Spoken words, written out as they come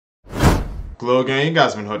Glogang, you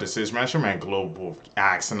guys been heard this is, man. It's your man Global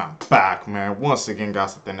Axe, and I'm back, man. Once again,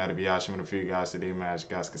 guys, something that'll be out with a few guys today, man. As you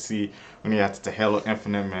guys can see, when you have to Halo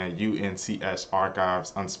Infinite, man, UNCS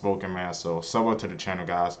Archives, Unspoken, man. So, sub up to the channel,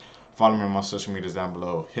 guys. Follow me on my social medias down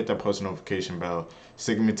below. Hit that post notification bell.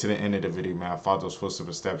 Stick me to the end of the video, man. Follow those footsteps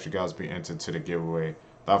and steps. You guys be entered to the giveaway.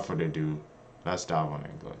 Without further ado, let's dive on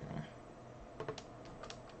in, Glogang.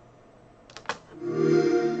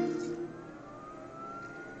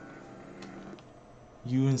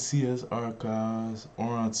 UNCS Archives,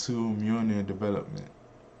 Oron 2, Mjolnir Development.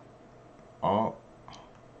 Oh,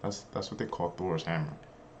 that's what they call Thor's hammer.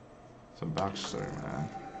 It's a backstory, man.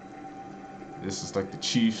 This is like the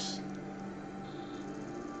Chief's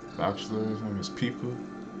backstory. His name is people.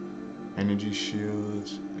 Energy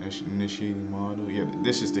shields, initiating model. Yeah,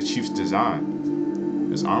 this is the Chief's design.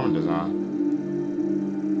 His armor design.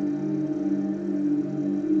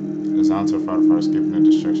 Designed to fight fire, escaping the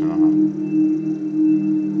destruction.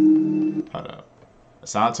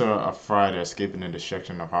 Assigned to a fighter escaping the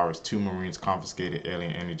destruction of Harvard's, two Marines confiscated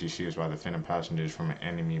alien energy shields while defending passengers from an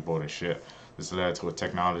enemy boarded ship. This led to a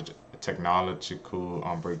technological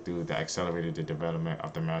breakthrough that accelerated the development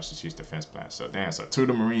of the Master Chief's defense plan. So damn, so two of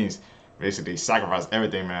the Marines basically sacrificed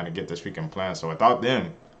everything, man, to get this freaking plan. So without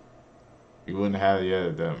them, we wouldn't have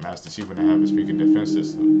the Master Chief wouldn't have his freaking defense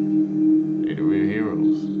system. They're the real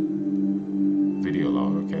heroes. Video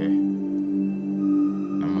log, okay.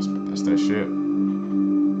 That's that shit.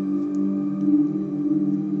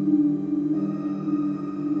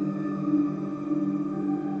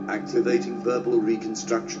 Activating verbal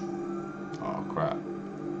reconstruction. Oh crap.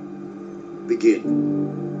 Begin.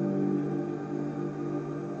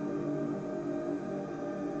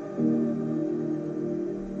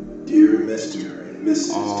 Dear Mr. and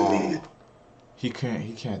Mrs. Dominion. He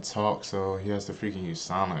can't talk, so he has to freaking use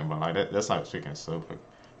silent. But like that's like freaking so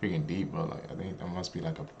freaking deep, but like I think that must be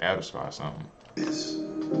like a battle scar or something. Yes.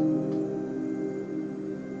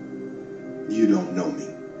 You don't know me,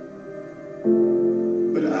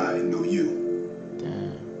 but I know you.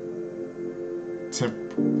 Damn.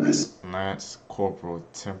 Lance Corporal,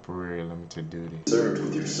 temporary limited duty. Served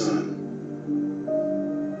with your son.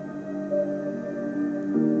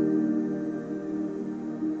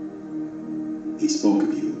 He spoke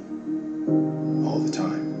of you all the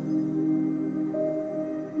time.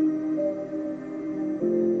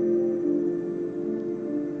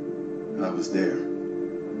 I was there.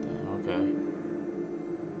 Damn, okay.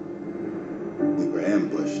 We were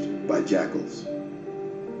ambushed by jackals.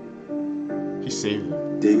 He saved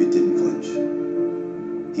him. David didn't flinch.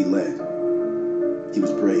 He led. He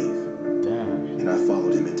was brave. Damn. And I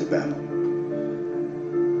followed him into battle.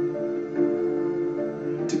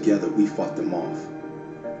 Together we fought them off.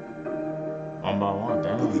 One by one,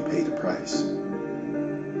 damn. But we paid a price.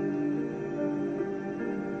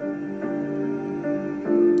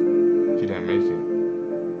 He didn't make it.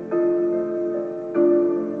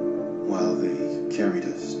 While they carried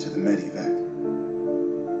us to the medevac,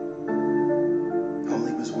 all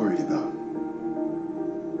he was worried about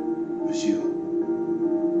was you.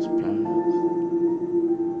 His parents.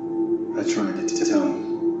 I tried to tell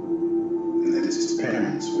him that his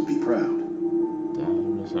parents would be proud.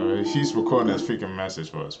 Damn, so he's recording this freaking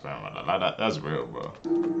message for his family. Like, that's real, bro.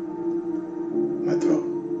 My throat.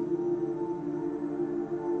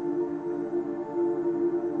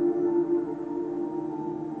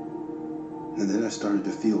 And then I started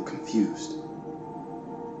to feel confused.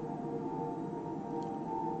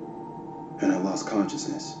 And I lost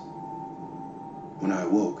consciousness. When I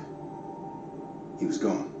awoke, he was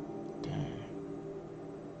gone. Damn.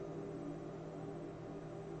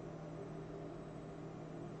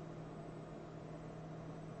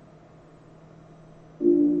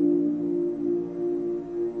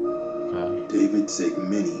 Okay. David saved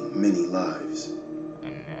many, many lives.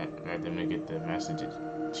 And that them to get the message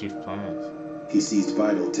Chief plans. He seized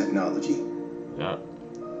vital technology. Yep.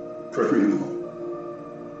 Critical.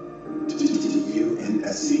 To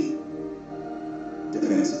UNSC.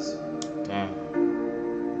 Defenses. Damn.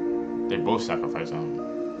 They both sacrificed him.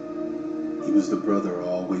 He was the brother I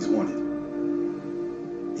always wanted.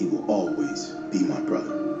 He will always be my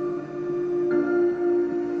brother.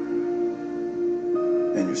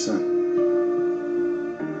 And your son.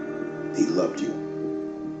 He loved you.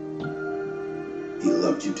 He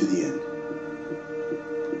loved you to the end.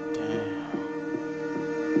 Damn.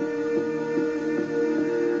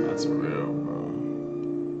 That's real, bro.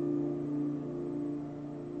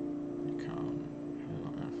 Become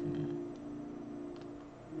Halo Infinite.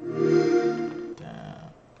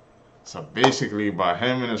 Damn. So basically, by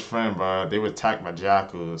him and his friend, bro, they were attacked by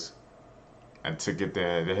jackals. And to get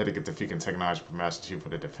that, they had to get the freaking technology from Master Chief for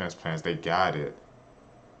the defense plans. They got it,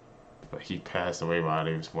 but he passed away while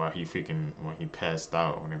he passed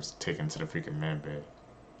out when he was taken to the freaking med bay.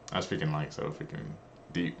 That's freaking like so freaking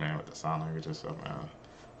deep, man, with the sign language and stuff, man.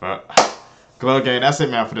 But glogang, that's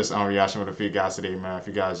it, man, for this reaction with a few guys today, man. If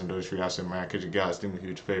you guys enjoyed this reaction, man, could you guys do me a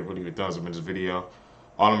huge favor, leave a thumbs up in this video.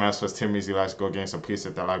 All I'm asking for is 10 easy likes, glogang, so please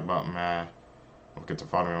hit that like button, man. Don't forget to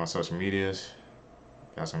follow me on social medias.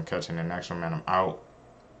 Guys, I'm catching the next one, man. I'm out.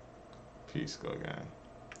 Peace, glogang.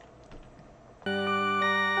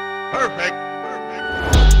 Perfect.